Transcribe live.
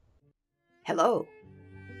Hello,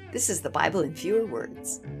 this is the Bible in fewer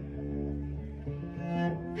words.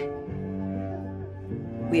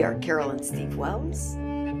 We are Carol and Steve Wells,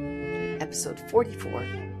 episode 44,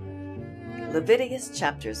 Leviticus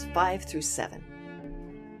chapters 5 through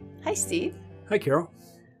 7. Hi, Steve. Hi, Carol.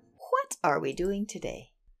 What are we doing today?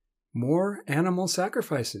 More animal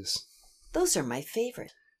sacrifices. Those are my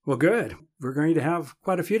favorite. Well, good. We're going to have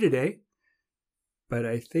quite a few today, but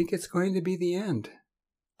I think it's going to be the end.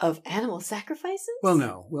 Of animal sacrifices? Well,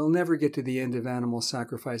 no, we'll never get to the end of animal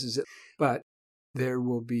sacrifices, but there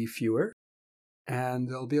will be fewer, and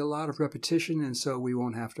there'll be a lot of repetition, and so we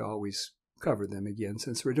won't have to always cover them again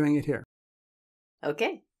since we're doing it here.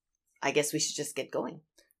 Okay, I guess we should just get going.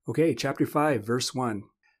 Okay, chapter 5, verse 1.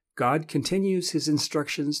 God continues his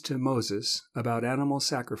instructions to Moses about animal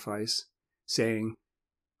sacrifice, saying,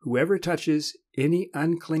 "Whoever touches any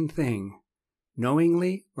unclean thing,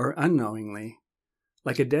 knowingly or unknowingly,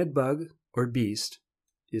 like a dead bug or beast,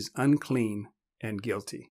 is unclean and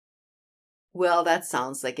guilty." Well, that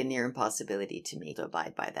sounds like a near impossibility to me to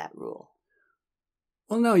abide by that rule.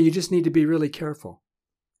 Well, no, you just need to be really careful.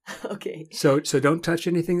 Okay. So don't touch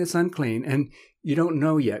anything that's unclean, and you don't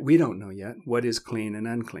know yet, we don't know yet, what is clean and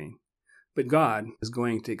unclean. But God is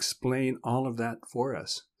going to explain all of that for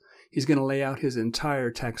us. He's going to lay out his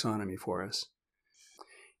entire taxonomy for us.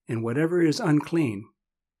 And whatever is unclean,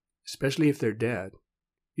 especially if they're dead,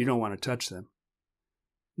 you don't want to touch them,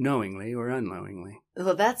 knowingly or unknowingly.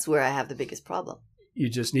 Well, that's where I have the biggest problem. You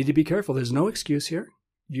just need to be careful. There's no excuse here.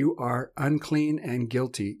 You are unclean and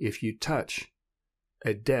guilty if you touch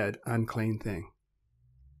a dead, unclean thing.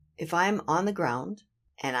 If I'm on the ground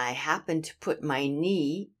and I happen to put my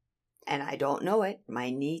knee, and I don't know it, my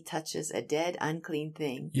knee touches a dead, unclean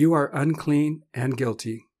thing. You are unclean and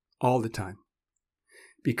guilty all the time.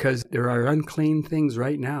 Because there are unclean things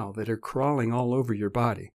right now that are crawling all over your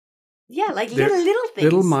body. Yeah, like little things.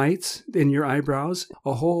 Little mites in your eyebrows,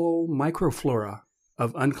 a whole microflora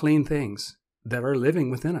of unclean things that are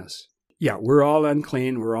living within us. Yeah, we're all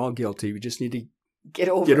unclean, we're all guilty. We just need to get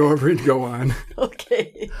over it and go on.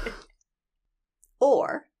 Okay.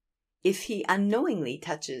 Or, if he unknowingly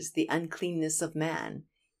touches the uncleanness of man,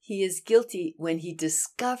 he is guilty when he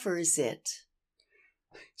discovers it.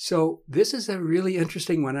 So this is a really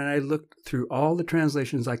interesting one, and I looked through all the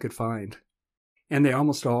translations I could find. And they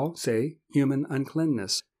almost all say human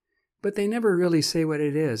uncleanness. But they never really say what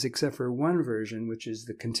it is, except for one version, which is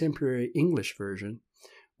the contemporary English version,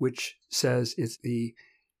 which says it's the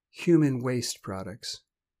human waste products,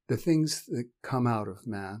 the things that come out of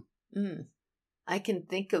man. I can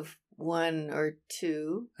think of one or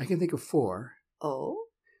two. I can think of four. Oh?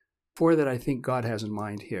 Four that I think God has in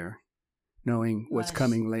mind here, knowing what's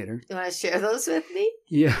coming later. You want to share those with me?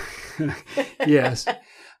 Yeah. Yes.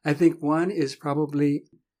 I think one is probably...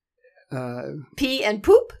 pee and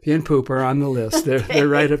poop? Pee and poop are on the list. They're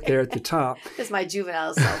right up there at the top. There's my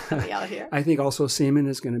juvenile self coming out here. I think also semen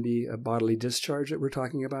is going to be a bodily discharge that we're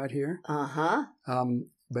talking about here. Uh-huh.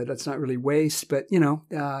 But that's not really waste. But,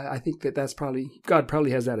 I think that's probably... God probably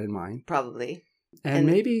has that in mind. Probably. And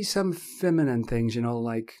maybe some feminine things,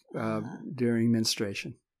 like during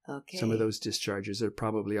menstruation. Okay. Some of those discharges are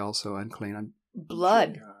probably also unclean.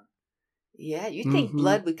 Blood. Yeah, you think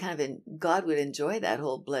blood would God would enjoy that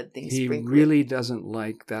whole blood thing. He sprinkling. really doesn't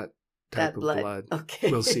like that type of blood. Okay.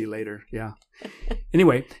 We'll see later, yeah.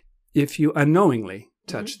 Anyway, if you unknowingly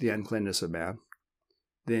touch the uncleanness of man,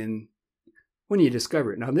 then when you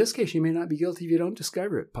discover it, now in this case you may not be guilty if you don't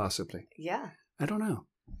discover it, possibly. Yeah. I don't know.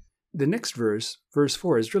 The next verse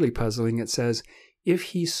 4, is really puzzling. It says, if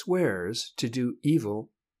he swears to do evil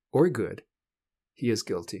or good, he is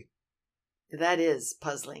guilty. That is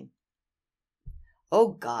puzzling. Oh,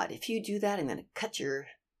 God, if you do that, I'm going to cut your...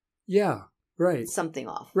 Yeah, right. Something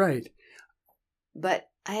off. Right. But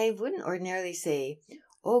I wouldn't ordinarily say,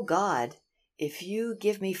 oh, God, if you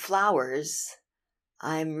give me flowers,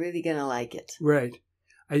 I'm really going to like it. Right.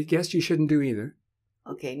 I guess you shouldn't do either.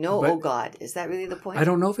 Okay, no, oh, God. Is that really the point? I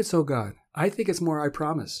don't know if it's oh, God. I think it's more I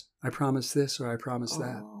promise. I promise this or I promise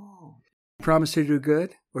that. You promise to do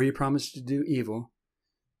good or you promise to do evil,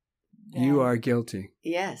 you are guilty.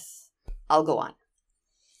 Yes. I'll go on.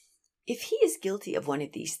 If he is guilty of one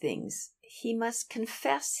of these things, he must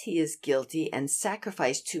confess he is guilty and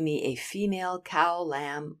sacrifice to me a female cow,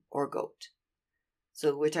 lamb, or goat.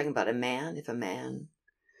 So we're talking about a man. If a man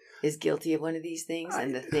is guilty of one of these things,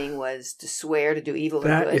 and the thing was to swear to do evil or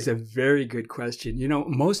good. That is a very good question.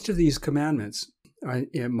 Most of these commandments,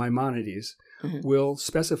 Maimonides, will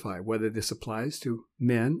specify whether this applies to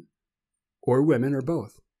men or women or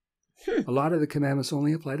both. A lot of the commandments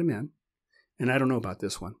only apply to men, and I don't know about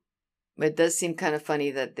this one. But it does seem kind of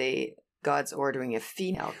funny that they God's ordering a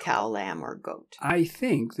female cow, lamb, or goat? I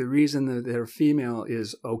think the reason that they're female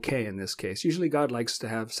is okay in this case. Usually God likes to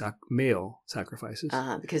have male sacrifices.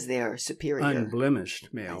 Because they are superior. Unblemished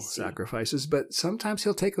male sacrifices. But sometimes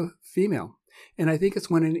he'll take a female. And I think it's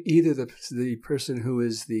when either the person who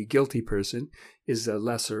is the guilty person is of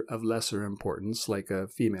lesser importance, like a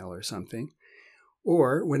female or something,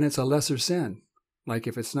 or when it's a lesser sin, like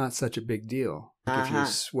if it's not such a big deal. Like if you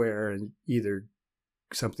swear and either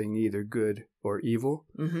good or evil,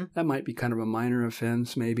 that might be kind of a minor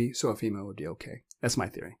offense maybe, so a female would be okay. That's my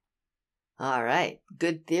theory. All right,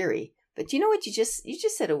 good theory. But you know what, you just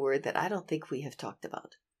said a word that I don't think we have talked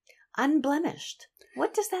about. Unblemished.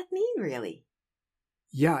 What does that mean, really?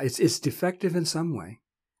 Yeah, it's defective in some way.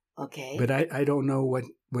 Okay. But I don't know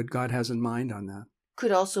what God has in mind on that.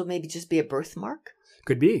 Could also maybe just be a birthmark?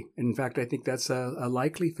 Could be. In fact, I think that's a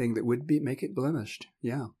likely thing that would make it blemished.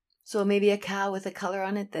 Yeah. So maybe a cow with a color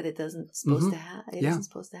on it that it doesn't supposed to have? It isn't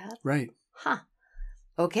supposed to have? Right. Huh.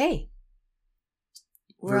 Okay.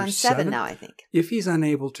 We're on 7 now, I think. If he's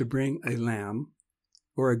unable to bring a lamb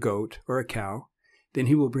or a goat or a cow, then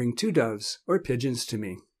he will bring 2 doves or pigeons to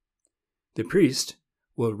me. The priest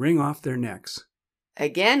will wring off their necks.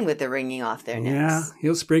 Again with the wringing off their necks. Yeah,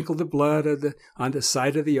 he'll sprinkle the blood on the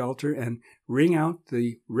side of the altar and wring out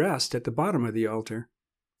the rest at the bottom of the altar.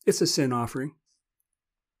 It's a sin offering.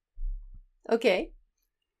 Okay.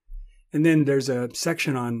 And then there's a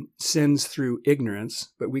section on sins through ignorance,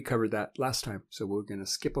 but we covered that last time, so we're going to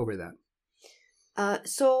skip over that.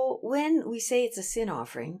 So when we say it's a sin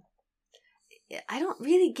offering, I don't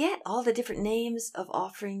really get all the different names of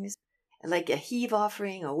offerings, like a heave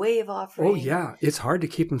offering, a wave offering. Oh, yeah. It's hard to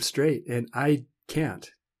keep them straight, and I can't.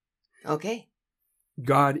 Okay.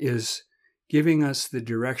 God is giving us the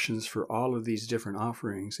directions for all of these different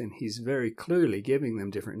offerings, and he's very clearly giving them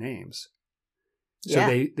different names. So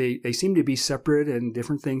they seem to be separate and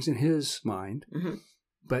different things in his mind,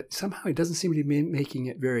 but somehow he doesn't seem to be making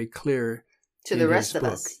it very clear to the rest of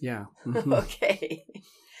us. Yeah. Okay.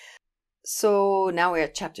 So now we're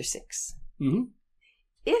at chapter 6.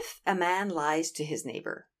 If a man lies to his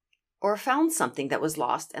neighbor, or found something that was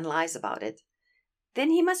lost and lies about it,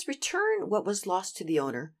 then he must return what was lost to the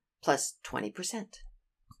owner plus 20%.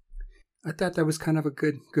 I thought that was kind of a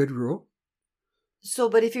good rule. So,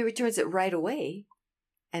 but if he returns it right away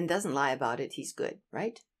and doesn't lie about it, he's good,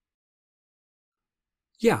 right?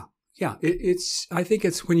 Yeah. I think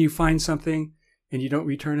it's when you find something and you don't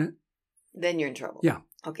return it. Then you're in trouble. Yeah.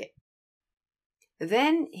 Okay.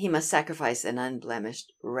 Then he must sacrifice an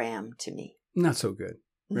unblemished ram to me. Not so good,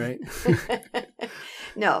 right?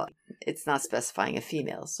 No, it's not specifying a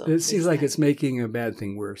female. So it seems like it's making a bad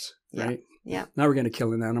thing worse, right? Yeah. Now we're going to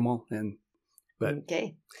kill an animal, but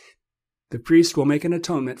okay. The priest will make an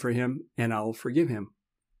atonement for him, and I'll forgive him.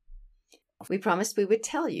 We promised we would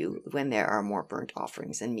tell you when there are more burnt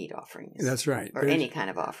offerings and meat offerings. That's right. Or any kind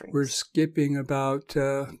of offerings. We're skipping about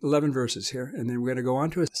 11 verses here, and then we're going to go on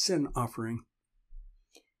to a sin offering.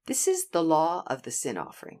 This is the law of the sin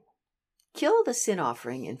offering. Kill the sin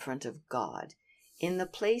offering in front of God, in the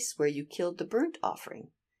place where you killed the burnt offering.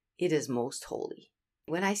 It is most holy.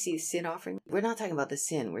 When I see sin offering, we're not talking about the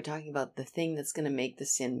sin. We're talking about the thing that's going to make the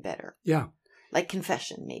sin better. Yeah. Like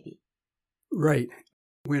confession, maybe. Right.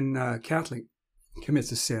 When a Catholic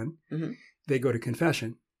commits a sin, they go to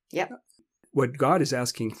confession. Yep. What God is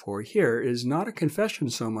asking for here is not a confession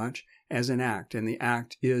so much as an act, and the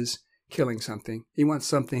act is killing something. He wants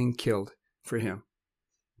something killed for him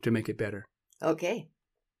to make it better. Okay.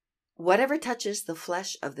 Whatever touches the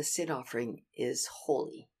flesh of the sin offering is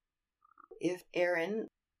holy. If Aaron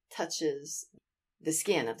touches the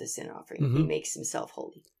skin of the sin offering, he makes himself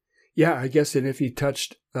holy. Yeah, I guess, and if he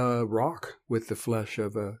touched a rock with the flesh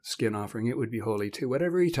of a skin offering, it would be holy too.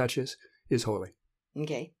 Whatever he touches is holy.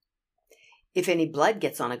 Okay. If any blood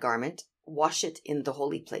gets on a garment, wash it in the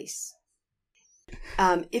holy place.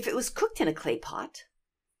 If it was cooked in a clay pot,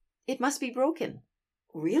 it must be broken.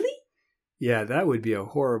 Really? Yeah, that would be a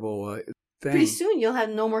horrible thing. Pretty soon you'll have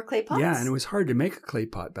no more clay pots. Yeah, and it was hard to make a clay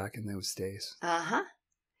pot back in those days.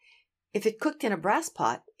 If it cooked in a brass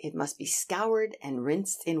pot, it must be scoured and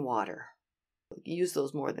rinsed in water. Use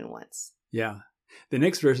those more than once. Yeah. The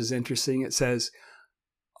next verse is interesting. It says,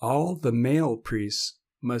 all the male priests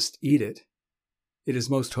must eat it. It is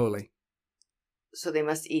most holy. So they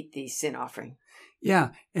must eat the sin offering. Yeah,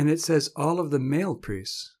 and it says all of the male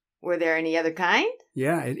priests. Were there any other kind?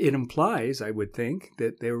 Yeah, it implies, I would think,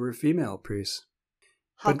 that there were female priests.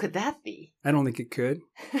 How could that be? I don't think it could.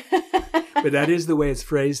 But that is the way it's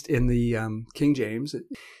phrased in the King James.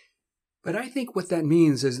 But I think what that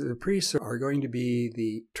means is that the priests are going to be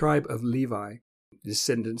the tribe of Levi.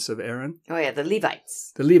 descendants of Aaron. Oh, yeah, the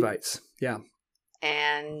Levites. The Levites, yeah.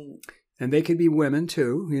 And they could be women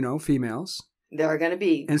too, females. there are going to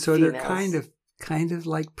be And so females. they're kind of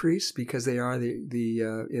like priests because they are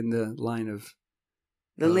the in the line of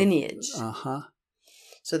the lineage. Uh-huh.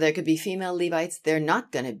 So there could be female Levites. They're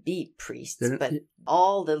not going to be priests, but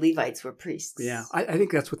all the Levites were priests. Yeah, I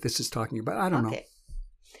think that's what this is talking about. I don't know.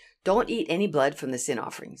 Don't eat any blood from the sin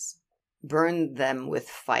offerings. Burn them with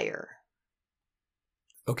fire.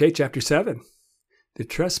 Okay, chapter 7. The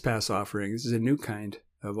trespass offering. This is a new kind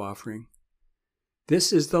of offering.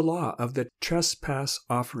 This is the law of the trespass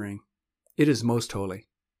offering. It is most holy.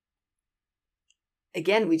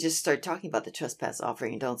 Again, we just start talking about the trespass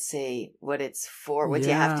offering and don't say what it's for, what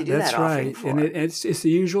you have to do that offering for. And it's the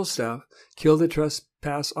usual stuff. Kill the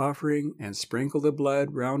trespass offering and sprinkle the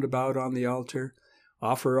blood round about on the altar.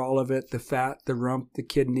 Offer all of it, the fat, the rump, the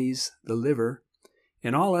kidneys, the liver,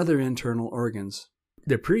 and all other internal organs.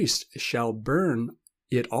 The priest shall burn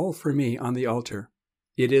it all for me on the altar.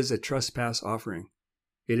 It is a trespass offering.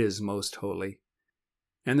 It is most holy.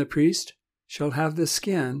 And the priest shall have the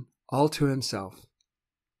skin all to himself.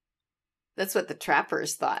 That's what the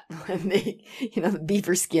trappers thought when they, the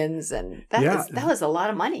beaver skins, and that was a lot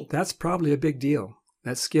of money. That's probably a big deal.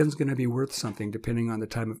 That skin's going to be worth something depending on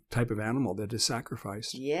the type of animal that is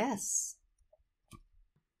sacrificed. Yes.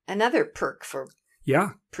 Another perk for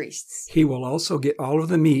priests. He will also get all of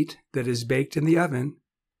the meat that is baked in the oven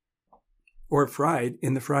or fried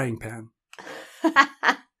in the frying pan.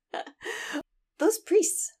 Those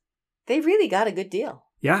priests, they really got a good deal.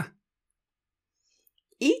 Yeah.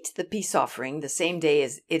 Eat the peace offering the same day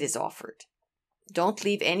as it is offered. Don't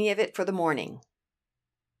leave any of it for the morning.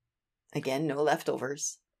 Again, no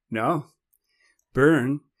leftovers. No.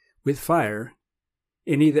 Burn with fire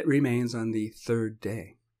any that remains on the third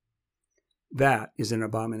day. That is an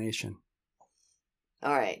abomination.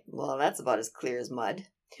 All right. Well, that's about as clear as mud.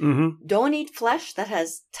 Mm-hmm. Don't eat flesh that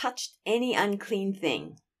has touched any unclean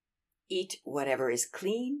thing. Eat whatever is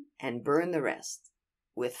clean and burn the rest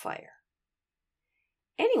with fire.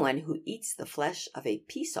 Anyone who eats the flesh of a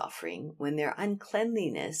peace offering when their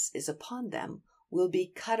uncleanliness is upon them will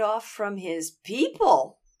be cut off from his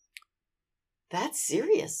people. That's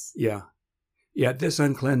serious. Yeah. Yeah, this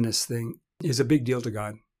uncleanness thing is a big deal to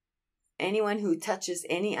God. Anyone who touches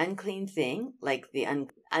any unclean thing, like the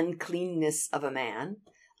uncleanness of a man,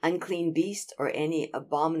 unclean beast, or any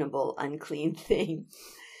abominable unclean thing,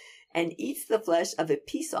 and eats the flesh of a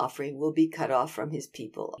peace offering will be cut off from his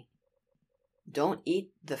people. Don't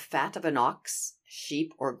eat the fat of an ox,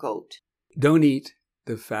 sheep, or goat. Don't eat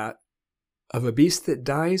the fat of a beast that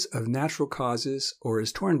dies of natural causes or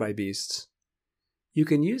is torn by beasts. You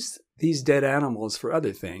can use these dead animals for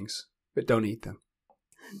other things, but don't eat them.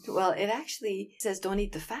 Well, it actually says don't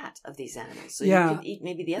eat the fat of these animals. So you can eat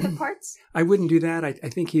maybe the other parts? I wouldn't do that. I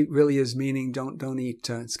think he really is meaning don't eat.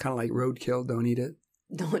 It's kind of like roadkill. Don't eat it.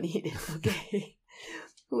 Don't eat it. Okay.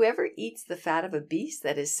 Whoever eats the fat of a beast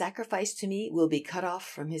that is sacrificed to me will be cut off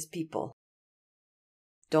from his people.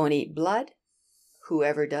 Don't eat blood.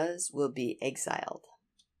 Whoever does will be exiled.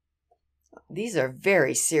 These are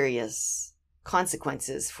very serious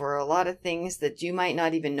consequences for a lot of things that you might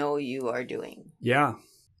not even know you are doing. Yeah.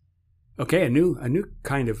 Okay, a new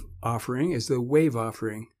kind of offering is the wave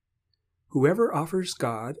offering. Whoever offers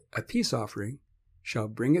God a peace offering shall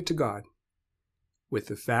bring it to God with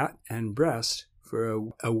the fat and breast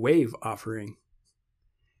for a wave offering.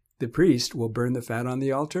 The priest will burn the fat on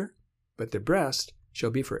the altar, but the breast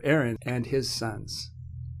shall be for Aaron and his sons.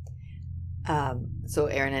 So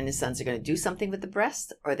Aaron and his sons are going to do something with the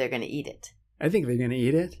breast, or they're going to eat it? I think they're going to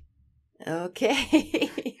eat it.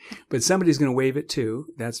 Okay. But somebody's going to wave it too.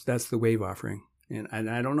 That's the wave offering. And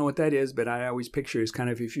I don't know what that is, but I always picture it's kind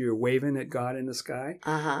of if you're waving at God in the sky,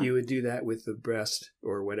 you would do that with the breast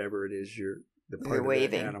or whatever it is the part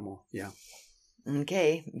of the animal. Yeah.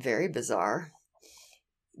 Okay, very bizarre.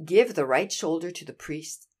 Give the right shoulder to the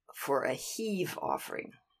priest for a heave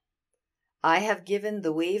offering. I have given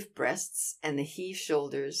the wave breasts and the heave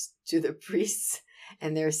shoulders to the priests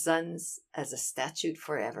and their sons as a statute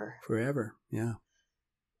forever. Forever, yeah.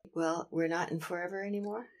 Well, we're not in forever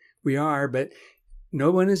anymore? We are, but no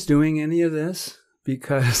one is doing any of this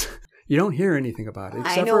because you don't hear anything about it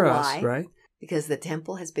except for us, right? Because the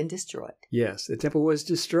temple has been destroyed. Yes, the temple was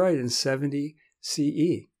destroyed in 70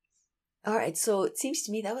 CE. All right, so it seems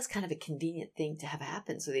to me that was kind of a convenient thing to have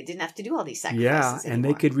happen, so they didn't have to do all these sacrifices anymore. And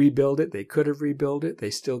they could rebuild it. They could have rebuilt it. They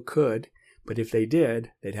still could. But if they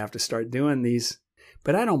did, they'd have to start doing these.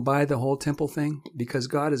 But I don't buy the whole temple thing because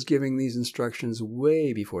God is giving these instructions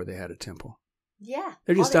way before they had a temple. Yeah.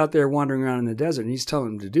 They're just out there wandering around in the desert, and he's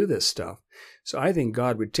telling them to do this stuff. So I think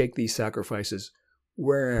God would take these sacrifices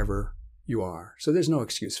wherever you are. So there's no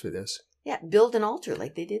excuse for this. Yeah, build an altar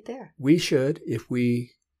like they did there. We should, if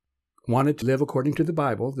we wanted to live according to the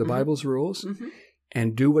Bible, the Bible's rules,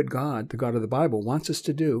 and do what God, the God of the Bible, wants us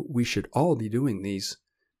to do, we should all be doing these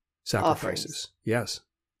sacrifices. Offerings. Yes.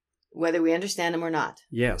 Whether we understand them or not.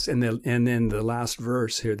 Yes. And then the last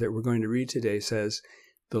verse here that we're going to read today says,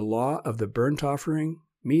 the law of the burnt offering,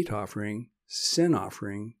 meat offering, sin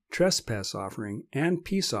offering, trespass offering, and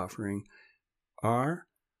peace offering are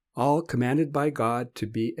all commanded by God to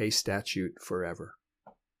be a statute forever.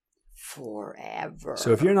 Forever.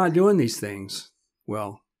 So if you're not doing these things,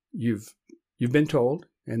 well, you've been told,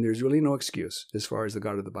 and there's really no excuse as far as the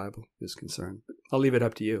God of the Bible is concerned. I'll leave it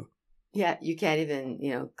up to you. Yeah, you can't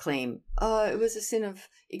even, claim, it was a sin of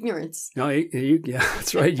ignorance. No, yeah,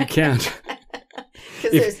 that's right. You can't.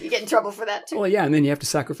 Because you get in trouble for that too. Well, yeah, and then you have to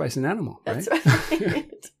sacrifice an animal, right? That's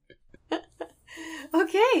right.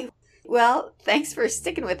 Okay. Well, thanks for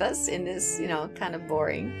sticking with us in this, kind of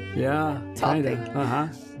boring topic.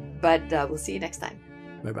 Kinda. But we'll see you next time.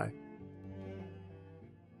 Bye-bye.